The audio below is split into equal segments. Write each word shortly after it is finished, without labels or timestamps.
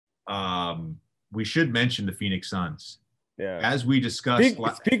We should mention the Phoenix Suns. Yeah. As we discussed.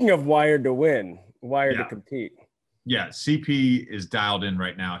 Speaking of wired to win, wired Yeah. to compete. Yeah, CP is dialed in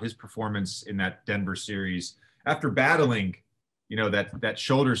right now. His performance in that Denver series, after battling, that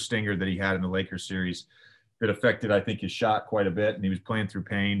shoulder stinger that he had in the Lakers series, that affected, I think, his shot quite a bit, and he was playing through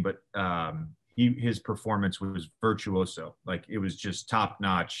pain. But his performance was virtuoso. Like, it was just top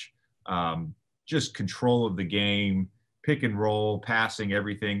notch. Just control of the game, pick and roll, passing,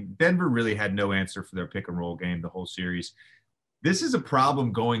 everything. Denver really had no answer for their pick and roll game the whole series. This is a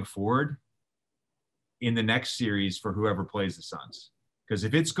problem going forward in the next series for whoever plays the Suns. Because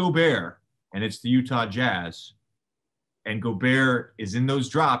if it's Gobert and it's the Utah Jazz, and Gobert is in those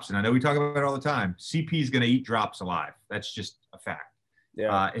drops, and I know we talk about it all the time, CP is going to eat drops alive. That's just a fact.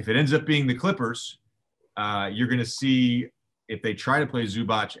 Yeah. If it ends up being the Clippers, you're going to see, if they try to play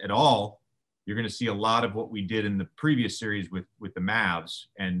Zubac at all, you're going to see a lot of what we did in the previous series with the Mavs.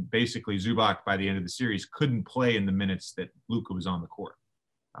 And basically Zubac, by the end of the series, couldn't play in the minutes that Luka was on the court.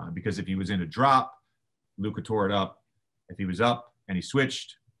 Because if he was in a drop, Luka tore it up. If he was up and he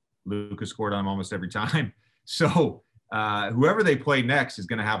switched, Luka scored on him almost every time. So whoever they play next is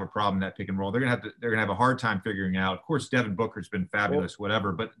going to have a problem in that pick and roll. They're going to have a hard time figuring out. Of course, Devin Booker's been fabulous,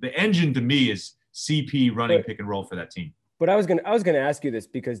 whatever. But the engine to me is CP running pick and roll for that team. But I was gonna ask you this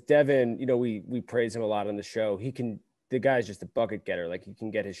because Devin, we praise him a lot on the show. The guy's just a bucket getter. Like, he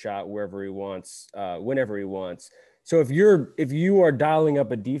can get his shot wherever he wants, whenever he wants. So if you are dialing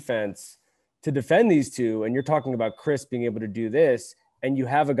up a defense to defend these two, and you're talking about Chris being able to do this, and you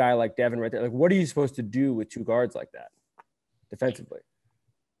have a guy like Devin right there, like, what are you supposed to do with two guards like that defensively?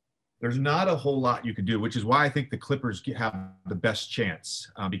 There's not a whole lot you can do, which is why I think the Clippers have the best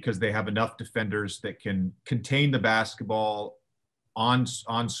chance, because they have enough defenders that can contain the basketball on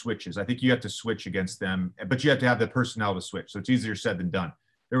switches. I think you have to switch against them, but you have to have the personnel to switch. So it's easier said than done.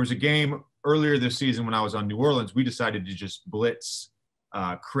 There was a game earlier this season when I was on New Orleans. We decided to just blitz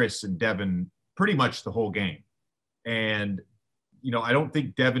Chris and Devin pretty much the whole game. And, I don't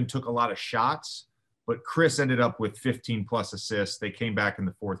think Devin took a lot of shots, but Chris ended up with 15 plus assists. They came back in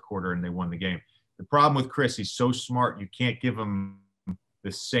the fourth quarter and they won the game. The problem with Chris, he's so smart. You can't give him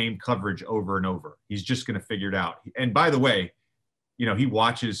the same coverage over and over. He's just going to figure it out. And by the way, he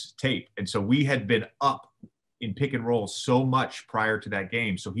watches tape. And so we had been up in pick and roll so much prior to that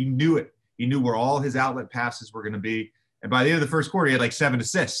game. So he knew it. He knew where all his outlet passes were going to be. And by the end of the first quarter, he had like 7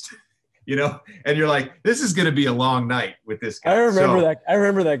 assists, and you're like, this is going to be a long night with this guy. I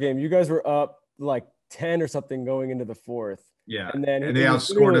remember that game. You guys were up like 10 or something going into the fourth. Yeah. And then they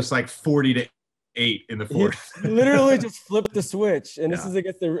outscored us like 40-8 in the fourth. He literally just flipped the switch. And this is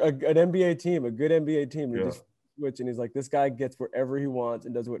against an NBA team, a good NBA team. He just switch, and he's like, this guy gets wherever he wants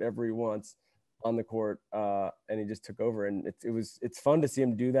and does whatever he wants on the court. And he just took over. And it's fun to see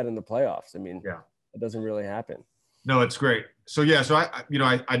him do that in the playoffs. I mean, it doesn't really happen. No, it's great. So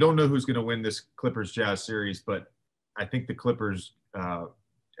I don't know who's going to win this Clippers Jazz series, but I think the Clippers,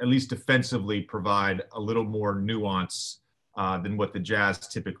 at least defensively, provide a little more nuance than what the Jazz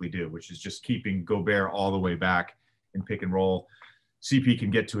typically do, which is just keeping Gobert all the way back in pick and roll. CP can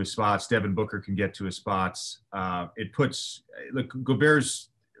get to his spots. Devin Booker can get to his spots. Gobert's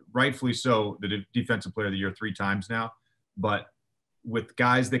rightfully so the defensive player of the year 3 times now, but with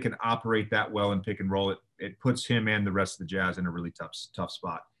guys that can operate that well in pick and roll, it puts him and the rest of the Jazz in a really tough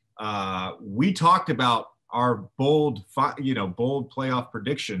spot. We talked about our bold playoff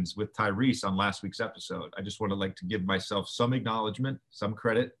predictions with Tyrese on last week's episode. I just want to give myself some acknowledgement, some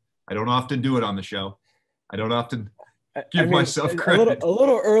credit. I don't often do it on the show. I don't often give myself credit. A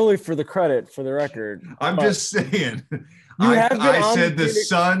little early for the credit, for the record. I'm just saying. I said the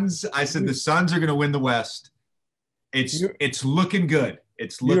Suns are going to win the West. It's looking good.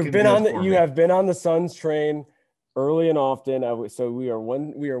 It's looking good. You have been on the Suns train early and often. So we are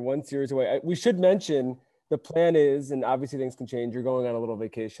one series away. We should mention the plan is, and obviously things can change. You're going on a little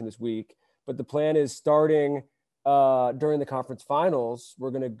vacation this week, but the plan is starting during the conference finals.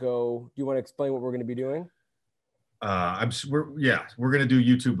 We're going to go. Do you want to explain what we're going to be doing? We're going to do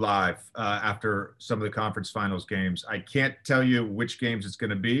YouTube live after some of the conference finals games. I can't tell you which games it's going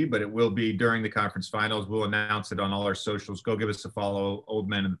to be, but it will be during the conference finals. We'll announce it on all our socials. Go give us a follow, Old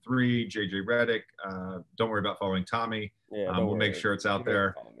Men in the Three, JJ Redick. Don't worry about following Tommy. We'll make sure it's out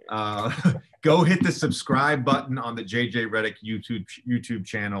there. Go hit the subscribe button on the JJ Redick YouTube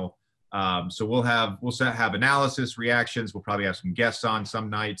channel. So we'll have analysis, reactions. We'll probably have some guests on some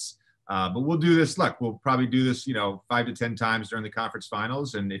nights. But we'll do this. We'll probably do this, 5 to 10 times during the conference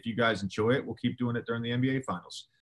finals. And if you guys enjoy it, we'll keep doing it during the NBA finals.